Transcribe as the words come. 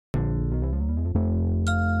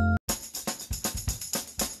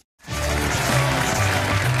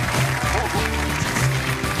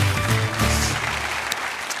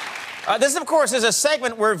This, of course, is a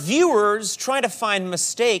segment where viewers try to find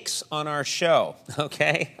mistakes on our show,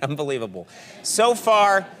 okay? Unbelievable. So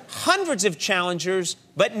far, hundreds of challengers,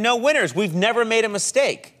 but no winners. We've never made a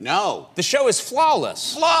mistake. No. The show is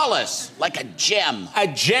flawless. Flawless, like a gem. A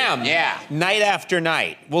gem. Yeah. Night after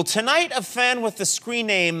night. Well, tonight, a fan with the screen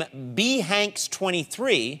name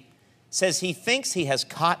bhanks23 says he thinks he has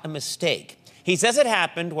caught a mistake. He says it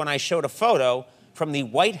happened when I showed a photo from the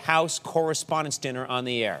White House Correspondents' Dinner on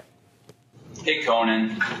the air. Hey,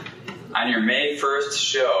 Conan. On your May 1st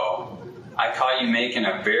show, I caught you making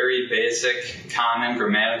a very basic, common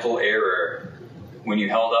grammatical error when you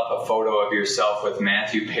held up a photo of yourself with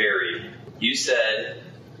Matthew Perry. You said,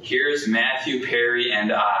 "Here's Matthew Perry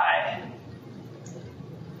and I."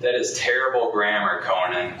 That is terrible grammar,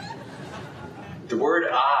 Conan. The word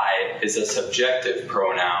I is a subjective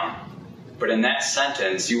pronoun, but in that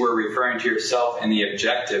sentence, you were referring to yourself in the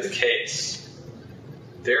objective case.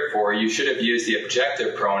 Therefore, you should have used the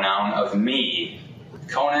objective pronoun of me.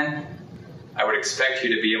 Conan, I would expect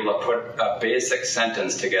you to be able to put a basic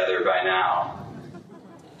sentence together by now.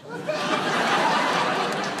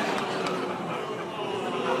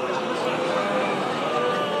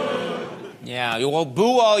 Yeah, well,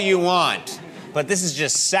 boo all you want, but this is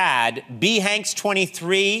just sad.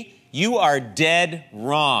 bhanks23, you are dead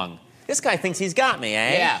wrong. This guy thinks he's got me,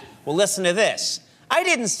 eh? Yeah. Well, listen to this. I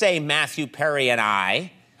didn't say Matthew Perry and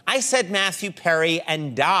I said Matthew Perry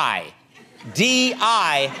and Die.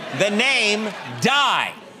 D-I, the name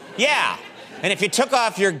Die. Yeah. And if you took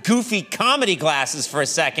off your goofy comedy glasses for a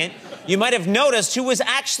second, you might have noticed who was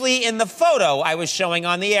actually in the photo I was showing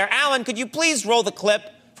on the air. Alan, could you please roll the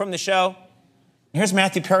clip from the show? Here's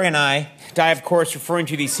Matthew Perry and I. Die, of course, referring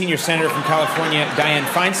to the senior senator from California, Dianne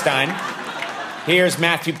Feinstein. Here's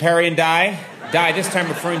Matthew Perry and Die. Die, this time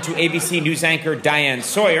referring to ABC News anchor Diane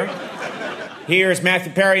Sawyer. Here's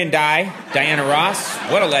Matthew Perry and Die. Diana Ross,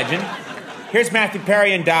 what a legend. Here's Matthew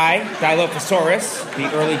Perry and Die. Dilophosaurus, the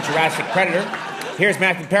early Jurassic predator. Here's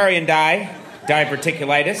Matthew Perry and Die.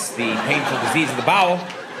 Diverticulitis, the painful disease of the bowel.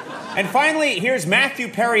 And finally, here's Matthew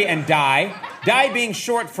Perry and Die. Die being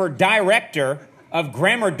short for director of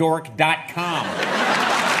GrammarDork.com.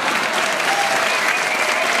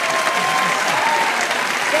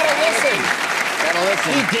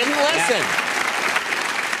 He didn't listen. Yeah.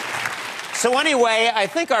 So anyway, I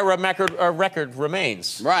think our record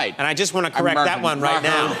remains. Right. And I just want to correct that one right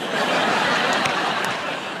now.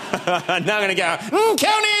 Now I'm going to go,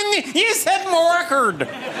 Conan, you said record.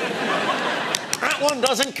 That one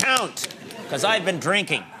doesn't count, because I've been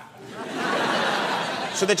drinking.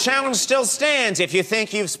 So the challenge still stands. If you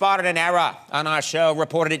think you've spotted an error on our show,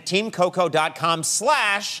 report it at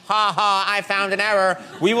teamcoco.com/ha-ha, I found an error.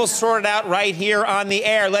 We will sort it out right here on the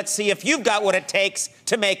air. Let's see if you've got what it takes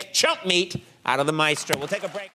to make chump meat out of the maestro. We'll take a break.